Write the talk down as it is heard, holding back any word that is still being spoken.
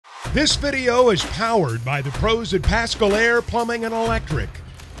This video is powered by the pros at Pascal Air Plumbing and Electric.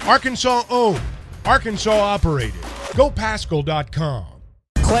 Arkansas owned, Arkansas operated. GoPascal.com.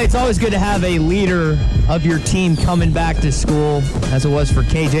 Clay, it's always good to have a leader of your team coming back to school, as it was for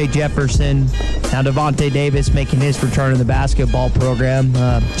KJ Jefferson. Now Davonte Davis making his return in the basketball program.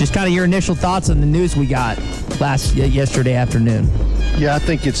 Just kind of your initial thoughts on the news we got yesterday afternoon. Yeah, I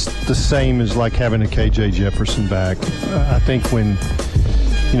think it's the same as like having a KJ Jefferson back. I think when,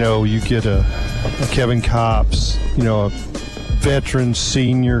 you get a Kevin Kopps, a veteran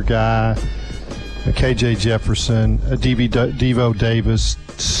senior guy, a KJ Jefferson, a Devo Davis,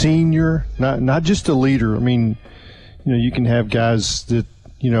 senior, not just a leader. I mean, you can have guys that,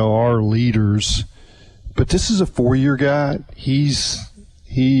 are leaders, but this is a 4-year guy. He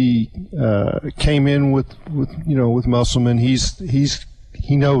came in with Musselman.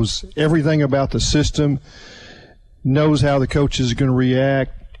 He knows everything about the system, knows how the coach is going to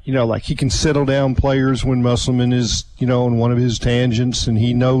react. Like he can settle down players when Musselman is, on one of his tangents, and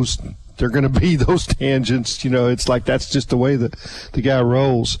he knows they're going to be those tangents. It's like that's just the way that the guy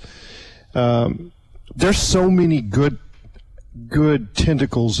rolls. There's so many good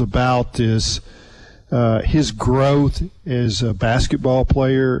tentacles about this. His growth as a basketball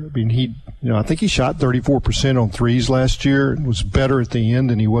player. I mean, I think he shot 34% on threes last year and was better at the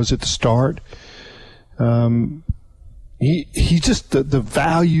end than he was at the start. He just the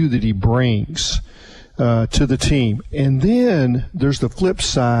value that he brings to the team. And then there's the flip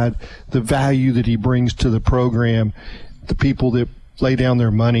side, the value that he brings to the program. The people that lay down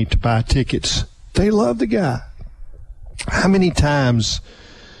their money to buy tickets, they love the guy. How many times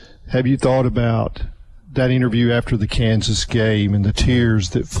have you thought about that interview after the Kansas game and the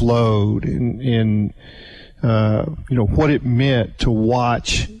tears that flowed and what it meant to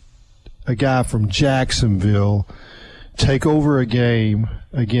watch a guy from Jacksonville take over a game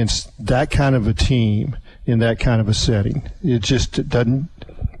against that kind of a team in that kind of a setting? It doesn't,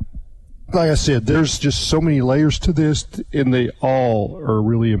 like I said, there's just so many layers to this, and they all are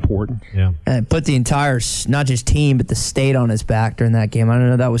really important. Yeah. And put the entire, not just team, but the state on his back during that game. I don't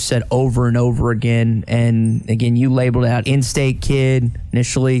know, that was said over and over again. And again, you labeled it out. In-state kid,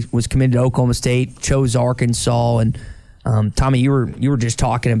 initially was committed to Oklahoma State, chose Arkansas. And Tommy, you were just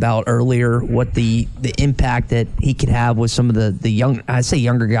talking about earlier what the impact that he could have with some of the young, I say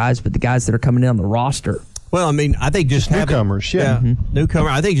younger guys, but the guys that are coming in on the roster. Well, I mean, I think just newcomers, newcomer.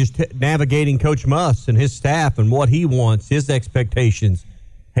 I think just navigating Coach Muss and his staff and what he wants, his expectations.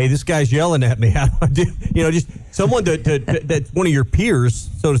 Hey, this guy's yelling at me. How do I do? Just someone that's one of your peers,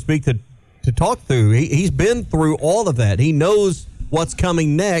 so to speak, to talk through. He's been through all of that. He knows what's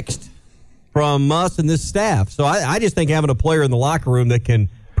coming next from us and this staff. So I just think having a player in the locker room that can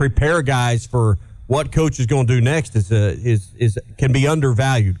prepare guys for what coach is going to do next is can be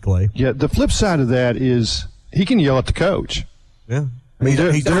undervalued, Clay. Yeah, the flip side of that is he can yell at the coach. Yeah, I mean,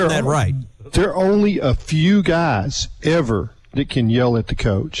 he's done that right. There are only a few guys ever that can yell at the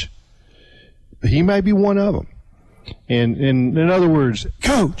coach. He may be one of them. And in other words,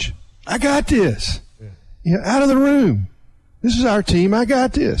 Coach, I got this. Yeah. Out of the room. This is our team. I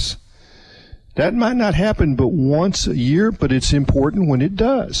got this. That might not happen but once a year, but it's important when it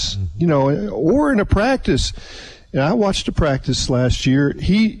does. Or in a practice. And I watched a practice last year.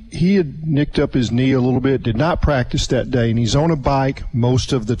 He had nicked up his knee a little bit, did not practice that day, and he's on a bike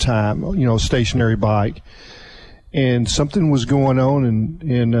most of the time, a stationary bike. And something was going on,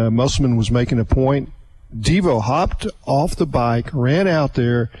 and Musselman was making a point. Devo hopped off the bike, ran out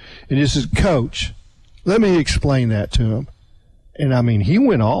there, and he says, Coach, let me explain that to him. And, I mean, he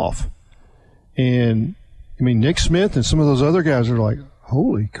went off. And, I mean, Nick Smith and some of those other guys are like,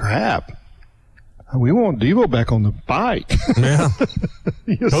 holy crap. We want Devo back on the bike. Yeah. Coach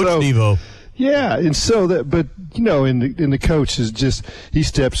Devo. Yeah. And so and the coach is just, he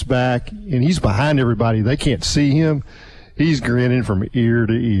steps back and he's behind everybody. They can't see him. He's grinning from ear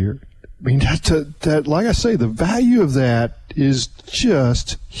to ear. I mean, that like I say, the value of that is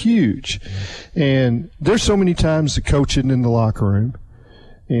just huge. And there's so many times the coach isn't in the locker room.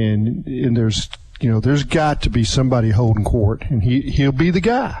 And there's got to be somebody holding court, and he'll be the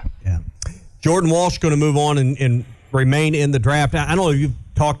guy. Yeah. Jordan Walsh going to move on and remain in the draft. I don't know if you've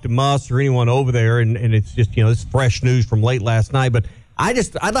talked to Muss or anyone over there, and it's just it's fresh news from late last night. But I'd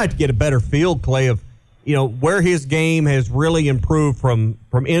like to get a better feel, Clay, of where his game has really improved from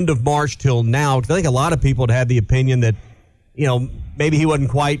end of March till now. Because I think a lot of people had the opinion that maybe he wasn't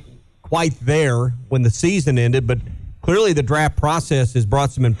quite there when the season ended, but clearly the draft process has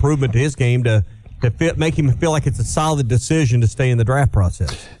brought some improvement to his game to make him feel like it's a solid decision to stay in the draft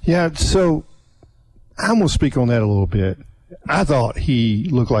process. Yeah, so I'm going to speak on that a little bit. I thought he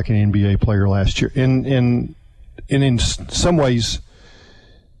looked like an NBA player last year. And in some ways,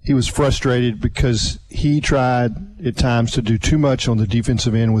 he was frustrated because he tried at times to do too much on the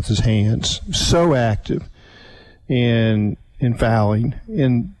defensive end with his hands. So active and fouling.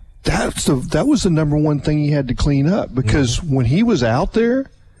 And that was the number one thing he had to clean up, because when he was out there,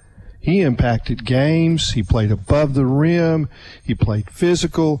 he impacted games. He played above the rim. He played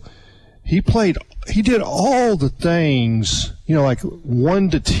physical. He did all the things, like 1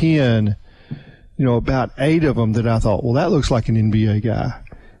 to 10, about 8 of them that I thought, well, that looks like an NBA guy.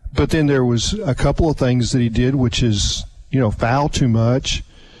 But then there was a couple of things that he did, which is, foul too much.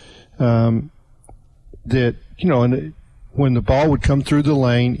 And when the ball would come through the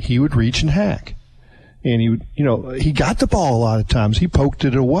lane, he would reach and hack. And he would, he got the ball a lot of times. He poked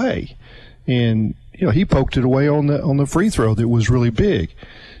it away. And, he poked it away on the free throw that was really big.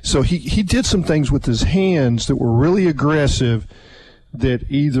 So he did some things with his hands that were really aggressive that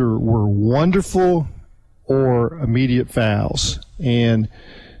either were wonderful or immediate fouls. And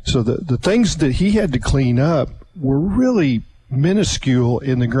so the things that he had to clean up were really minuscule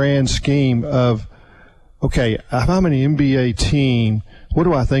in the grand scheme of, okay, if I'm an NBA team, what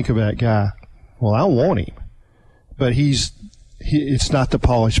do I think of that guy? Well, I want him. But it's not the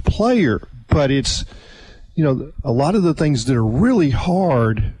polished player, but it's, a lot of the things that are really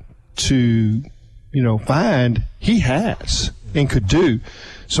hard to, find, he has and could do.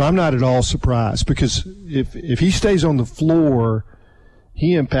 So I'm not at all surprised, because if he stays on the floor,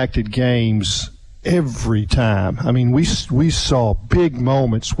 he impacted games every time. I mean, we saw big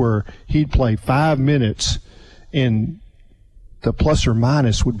moments where he'd play 5 minutes and the plus or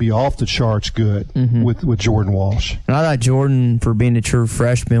minus would be off the charts good with Jordan Walsh. And I thought Jordan, for being a true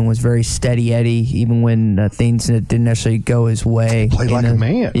freshman, was very steady Eddie, even when things didn't necessarily go his way. Played like a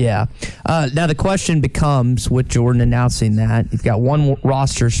man. Yeah. Now the question becomes, with Jordan announcing that, you've got one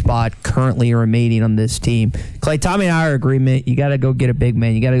roster spot currently remaining on this team. Clay, Tommy and I are in agreement. You got to go get a big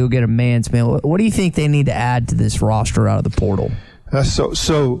man. You got to go get a man's man. What do you think they need to add to this roster out of the portal?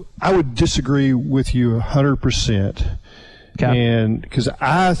 So I would disagree with you 100%. Okay. And because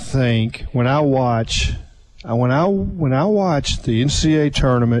I think when I watch the NCAA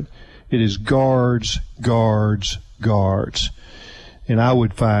tournament, it is guards, and I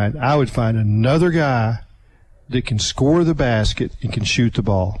would find another guy that can score the basket and can shoot the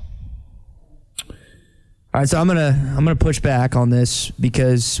ball. All right, so I'm gonna push back on this,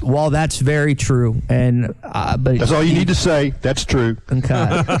 because while that's very true, and but that's all you need to say. That's true.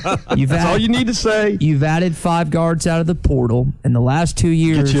 Okay, that's all you need to say. You've added 5 guards out of the portal in the last 2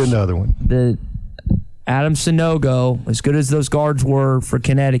 years. Get you another one. The Adam Sanogo, as good as those guards were for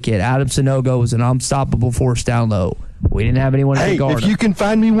Connecticut, Adam Sanogo was an unstoppable force down low. We didn't have anyone to guard if you can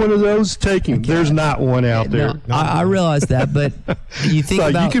find me one of those, take him. There's not one out there. No, I realize that, but you think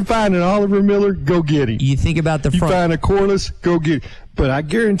about... You can find an Oliver Miller, go get him. You think about the front... You find a Corliss, go get him. But I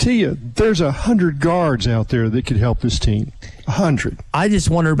guarantee you, there's 100 guards out there that could help this team. 100. I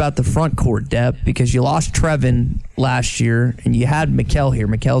just wonder about the front court depth, because you lost Trevin last year, and you had Mikal here.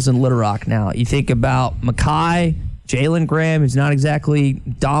 Mikel's in Little Rock now. You think about Makai, Jalen Graham, who's not exactly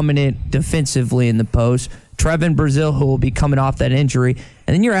dominant defensively in the post, Trevin Brazil, who will be coming off that injury.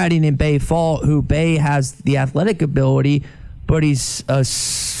 And then you're adding in Bay Fall, who Bay has the athletic ability, but he's a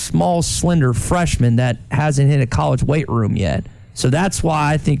small, slender freshman that hasn't hit a college weight room yet. So that's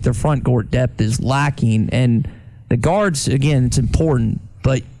why I think the front court depth is lacking. And the guards, again, it's important,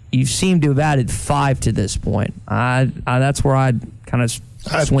 but you seem to have added 5 to this point. That's where I'd kind of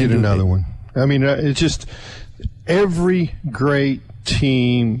swing. I'd get another one. I mean, it's just every great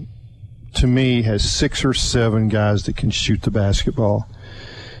team, to me, has 6 or 7 guys that can shoot the basketball.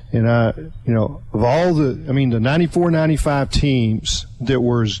 And of all the 94-95 teams that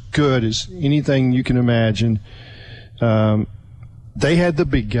were as good as anything you can imagine, they had the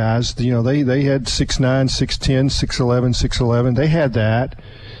big guys. They had 6'9", 6'10", 6'11", 6'11". They had that,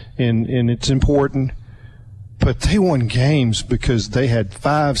 and it's important. But they won games because they had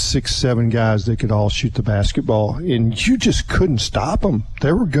 5, 6, 7 guys that could all shoot the basketball, and you just couldn't stop them.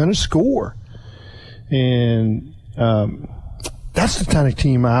 They were going to score. And that's the kind of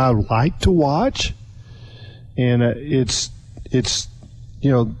team I like to watch. And it's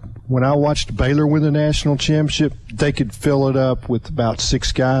when I watched Baylor win the national championship, they could fill it up with about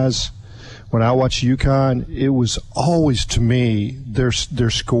 6 guys. When I watched UConn, it was always, to me, their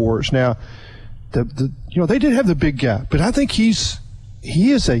scores. Now, they did have the big guy, but I think he is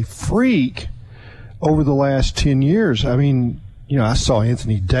a freak over the last 10 years. I mean, I saw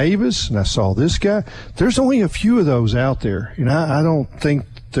Anthony Davis, and I saw this guy. There's only a few of those out there, and I don't think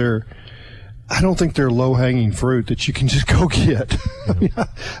I don't think they're low-hanging fruit that you can just go get. Yeah.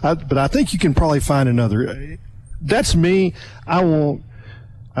 But I think you can probably find another. That's me. I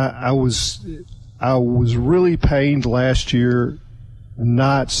was really pained last year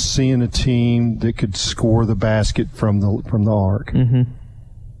not seeing a team that could score the basket from the arc. Mm-hmm.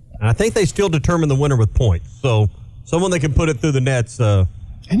 I think they still determine the winner with points. So someone that can put it through the nets. And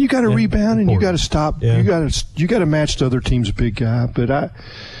you got to rebound, and you got to stop. Yeah. You got to match the other team's big guy. But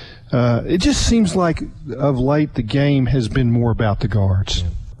it just seems like of late the game has been more about the guards.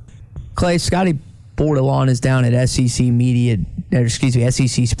 Clay, Scotty Bordelon is down at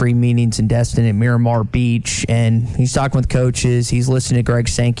SEC spring meetings in Destin at Miramar Beach, and he's talking with coaches. He's listening to Greg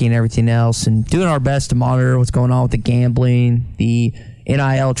Sankey and everything else, and doing our best to monitor what's going on with the gambling, the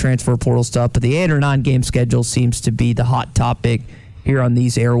NIL transfer portal stuff. But the 8 or 9 game schedule seems to be the hot topic here on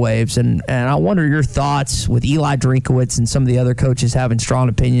these airwaves, and I wonder your thoughts with Eli Drinkowitz and some of the other coaches having strong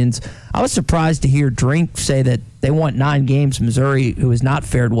opinions. I was surprised to hear Drink say that they want 9 games. Missouri, who has not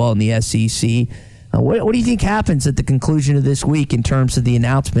fared well in the SEC. What do you think happens at the conclusion of this week in terms of the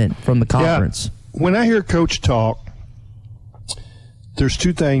announcement from the conference? Yeah. When I hear Coach talk, there's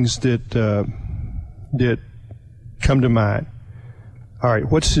 2 things that come to mind. All right,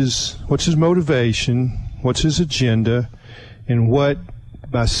 what's his motivation? What's his agenda? And what,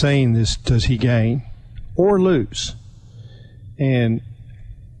 by saying this, does he gain or lose? And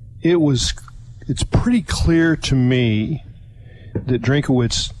it's pretty clear to me that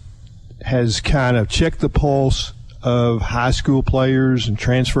Drinkowitz has kind of checked the pulse of high school players and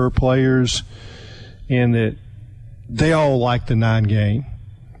transfer players, and that they all like the 9 game.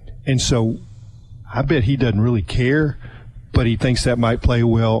 And so I bet he doesn't really care, but he thinks that might play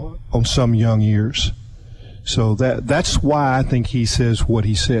well on some young ears. So that's why I think he says what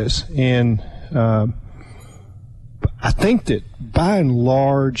he says. And I think that by and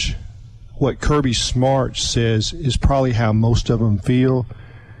large, what Kirby Smart says is probably how most of them feel.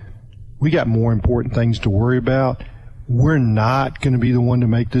 We got more important things to worry about. We're not going to be the one to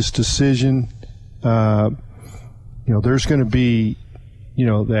make this decision. There's going to be,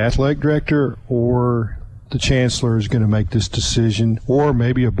 the athletic director or the chancellor is going to make this decision, or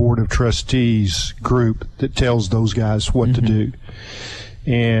maybe a board of trustees group that tells those guys what to do.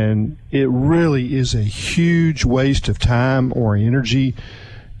 And it really is a huge waste of time or energy,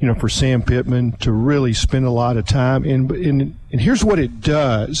 for Sam Pittman to really spend a lot of time. And here's what it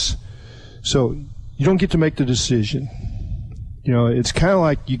does. So you don't get to make the decision. It's kind of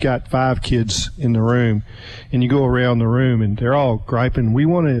like you got 5 kids in the room, and you go around the room, and they're all griping. We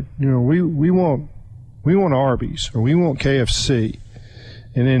want to, we want Arby's, or we want KFC.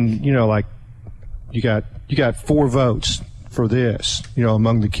 And then, like you got 4 votes for this,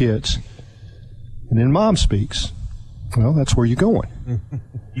 among the kids. And then mom speaks. Well, that's where you're going.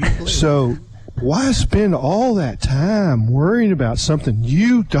 So why spend all that time worrying about something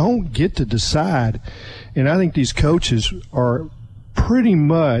you don't get to decide? And I think these coaches are pretty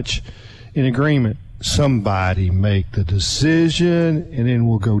much in agreement. Somebody make the decision, and then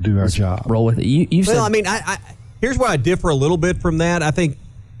we'll go do our job. Roll with it. You said, I here's where I differ a little bit from that. I think,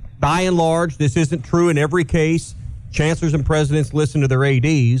 by and large, this isn't true in every case. Chancellors and presidents listen to their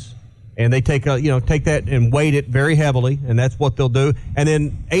ADs, and they take that and weight it very heavily, and that's what they'll do. And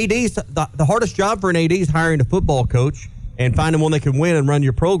then ADs, the hardest job for an AD is hiring a football coach and finding one that can win and run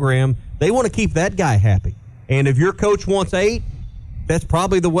your program. They want to keep that guy happy. And if your coach wants 8, that's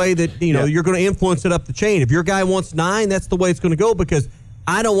probably the way that you're going to influence it up the chain. If your guy wants 9, that's the way it's going to go, because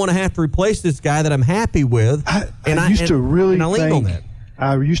I don't want to have to replace this guy that I'm happy with. I used to really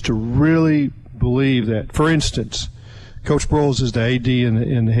believe that. For instance, Coach Broyles is the AD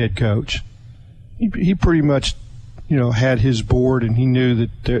and the head coach. He pretty much, had his board, and he knew that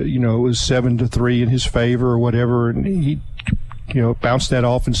it was 7-3 in his favor or whatever, and he bounced that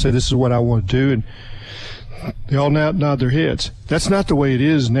off and said, "This is what I want to do," and they all nod their heads. That's not the way it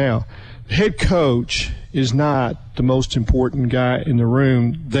is now. The head coach is not the most important guy in the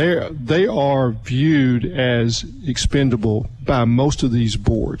room. They are viewed as expendable by most of these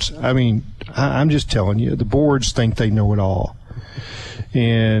boards. I mean, I'm just telling you, the boards think they know it all.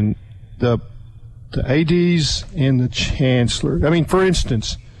 And the ADs and the chancellor. I mean, for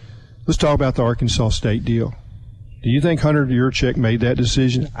instance, let's talk about the Arkansas State deal. Do you think Hunter Yurchek made that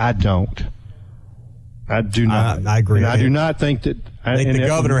decision? I don't. I do not. I agree. And I do not think that. I think the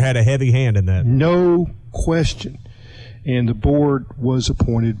governor had a heavy hand in that. No question. And the board was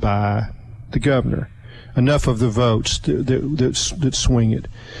appointed by the governor. Enough of the votes that swing it.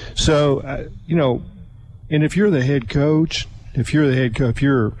 So, and if you're the head coach, if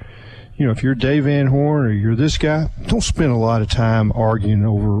you're if you're Dave Van Horn or you're this guy, don't spend a lot of time arguing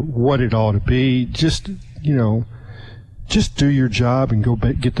over what it ought to be. Just do your job and go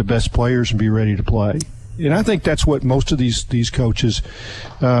get the best players and be ready to play. And I think that's what most of these coaches,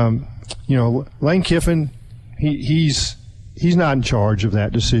 Lane Kiffin, he's not in charge of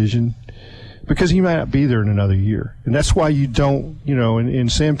that decision because he might not be there in another year. And that's why you don't,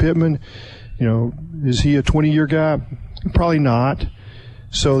 and Sam Pittman, is he a 20-year guy? Probably not.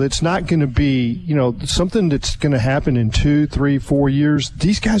 So it's not going to be, something that's going to happen in 2, 3, 4 years.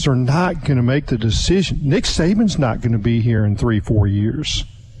 These guys are not going to make the decision. Nick Saban's not going to be here in 3, 4 years.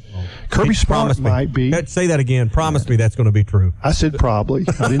 Kirby Smart might be. Say that again. Promise me that's going to be true. I said probably.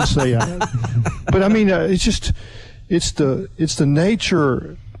 I didn't say I. But I mean, it's the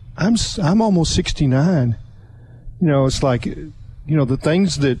nature. I'm almost 69. It's like, the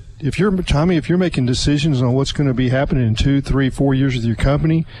things that if you're making decisions on what's going to be happening in 2, 3, 4 years with your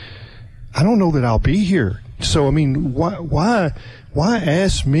company, I don't know that I'll be here. So I mean, why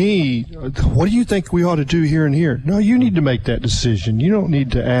ask me? What do you think we ought to do here and here? No, you need to make that decision. You don't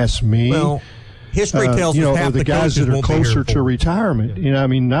need to ask me. Well, history tells us half the guys that are closer to retirement.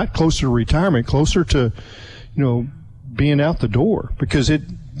 Not closer to retirement, closer to, being out the door because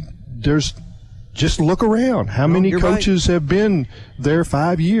there's. Just look around. How many coaches have been there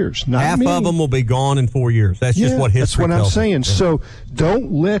 5 years? Not half many. of them will be gone in 4 years. That's just what history tells us. That's what I'm saying. So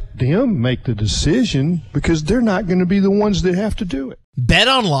don't let them make the decision because they're not going to be the ones that have to do it.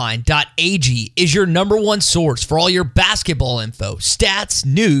 BetOnline.ag is your #1 source for all your basketball info, stats,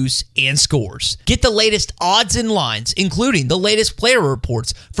 news, and scores. Get the latest odds and lines, including the latest player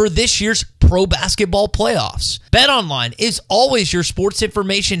reports for this year's pro basketball playoffs. BetOnline is always your sports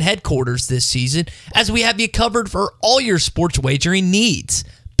information headquarters this season, as we have you covered for all your sports wagering needs.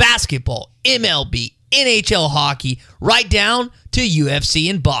 Basketball, MLB, NHL hockey, right down to UFC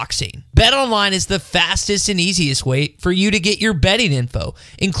and boxing. BetOnline is the fastest and easiest way for you to get your betting info,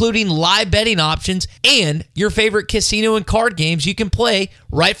 including live betting options and your favorite casino and card games you can play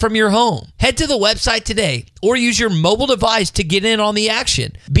right from your home. Head to the website today or use your mobile device to get in on the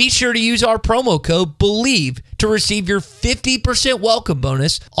action. Be sure to use our promo code BELIEVE to receive your 50% welcome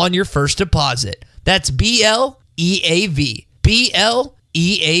bonus on your first deposit. That's BLEAV.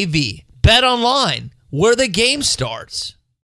 BLEAV. Bet online, where the game starts.